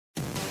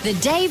The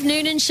Dave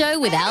Noonan Show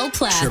with Al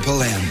Platt.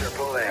 Triple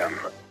M.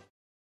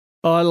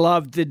 I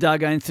loved the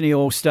Doug Anthony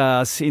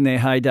All-Stars in their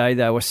heyday.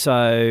 They were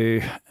so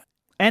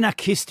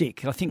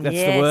anarchistic, I think that's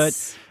the word,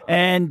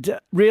 and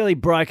really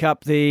broke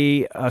up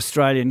the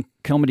Australian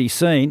comedy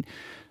scene.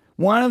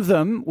 One of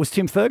them was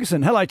Tim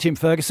Ferguson. Hello, Tim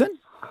Ferguson.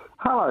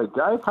 Hello,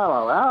 Dave.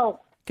 Hello,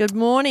 Al. Good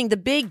morning. The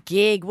big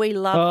gig. We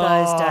loved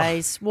those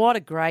days. What a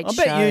great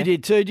show. I bet you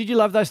did too. Did you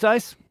love those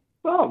days?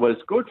 Well, it was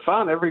good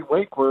fun. Every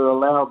week we were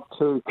allowed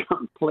to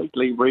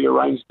completely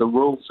rearrange the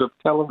rules of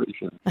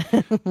television.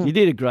 You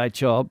did a great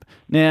job.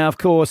 Now, of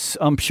course,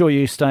 I'm sure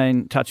you stay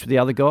in touch with the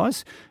other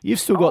guys. You've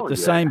still got the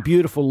same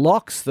beautiful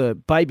locks, the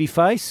baby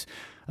face.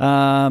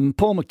 Paul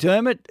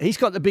McDermott, he's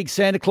got the big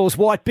Santa Claus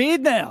white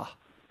beard now.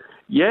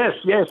 Yes,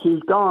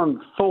 he's gone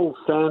full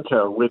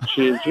Santa, which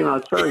is,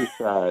 it's very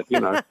sad,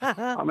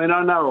 I mean,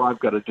 I know I've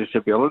got a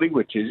disability,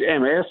 which is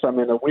MS. I'm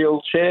in a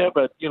wheelchair,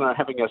 but,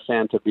 having a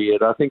Santa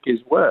beard, I think, is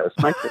worse.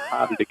 Makes it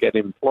harder to get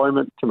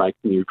employment, to make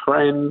new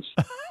friends.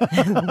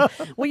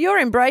 Well, you're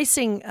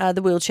embracing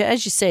the wheelchair.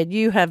 As you said,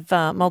 you have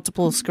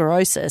multiple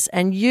sclerosis,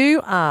 and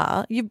you're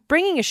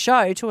bringing a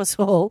show to us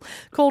all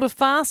called A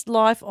Fast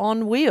Life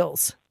on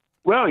Wheels.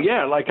 Well,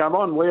 yeah, I'm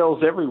on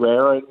wheels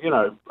everywhere, and,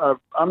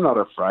 I'm not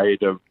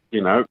afraid of,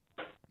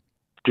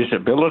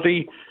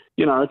 disability,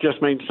 it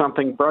just means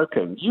something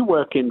broken. You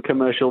work in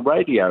commercial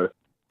radio.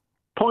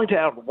 Point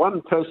out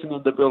one person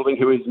in the building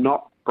who is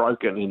not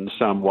broken in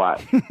some way.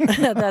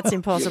 That's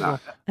impossible.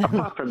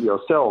 Apart from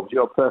yourselves,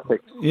 you're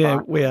perfect.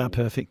 Yeah, we are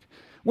perfect.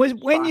 When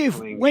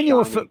you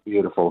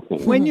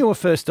were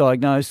first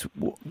diagnosed,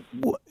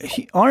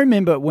 I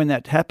remember when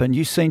that happened,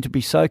 you seemed to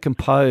be so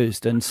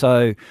composed and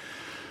so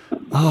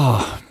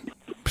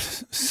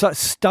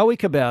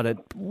stoic about it.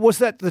 Was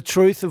that the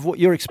truth of what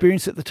your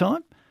experience at the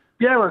time?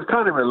 Yeah, I was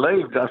kind of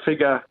relieved. I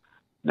figure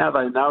now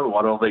they know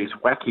what all these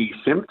wacky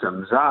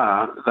symptoms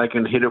are, they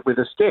can hit it with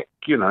a stick,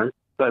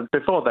 But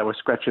before they were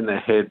scratching their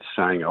heads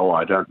saying,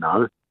 I don't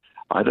know.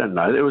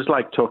 It was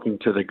like talking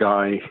to the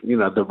guy,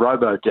 the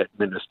robo-debt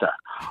minister.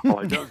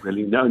 I don't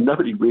really know.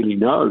 Nobody really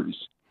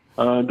knows.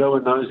 No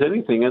one knows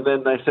anything. And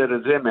then they said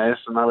it's MS,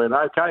 and I went,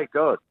 okay,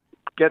 good.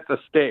 Get the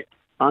stick.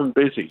 I'm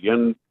busy.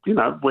 And,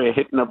 we're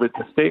hitting it with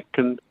the stick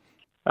and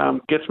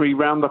gets me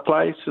round the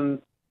place. And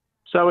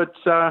so it's,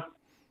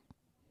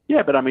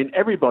 but I mean,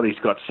 everybody's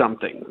got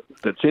something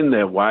that's in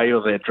their way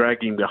or they're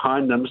dragging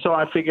behind them. So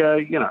I figure,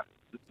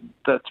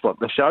 that's what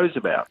the show's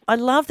about. I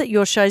love that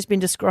your show's been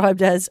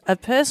described as a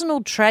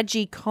personal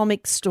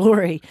tragicomic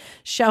story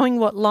showing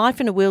what life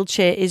in a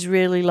wheelchair is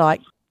really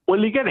like. Well,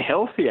 you get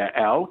healthier,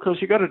 Al,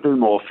 because you got to do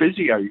more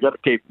physio. You got to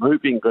keep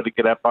moving, got to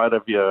get up out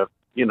of your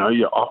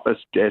office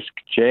desk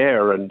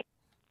chair and,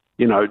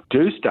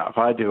 do stuff.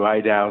 I do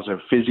 8 hours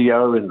of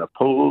physio in the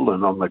pool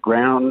and on the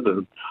ground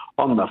and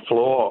on the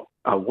floor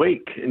a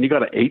week. And you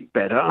got to eat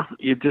better.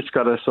 You just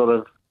got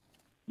to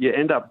you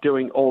end up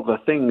doing all the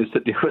things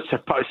that you were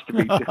supposed to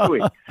be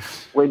doing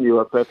when you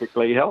are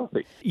perfectly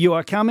healthy. You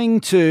are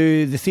coming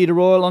to the Theatre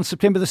Royal on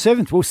September the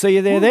 7th. We'll see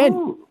you there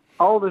then.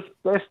 Oldest,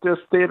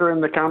 bestest theatre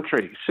in the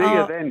country. See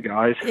you then,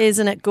 guys.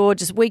 Isn't it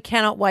gorgeous? We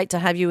cannot wait to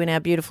have you in our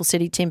beautiful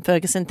city, Tim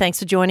Ferguson. Thanks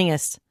for joining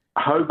us.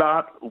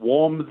 Hobart,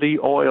 warm the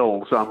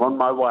oils. I'm on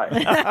my way.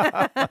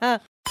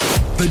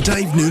 The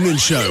Dave Noonan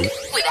Show.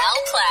 With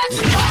Al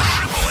Platt.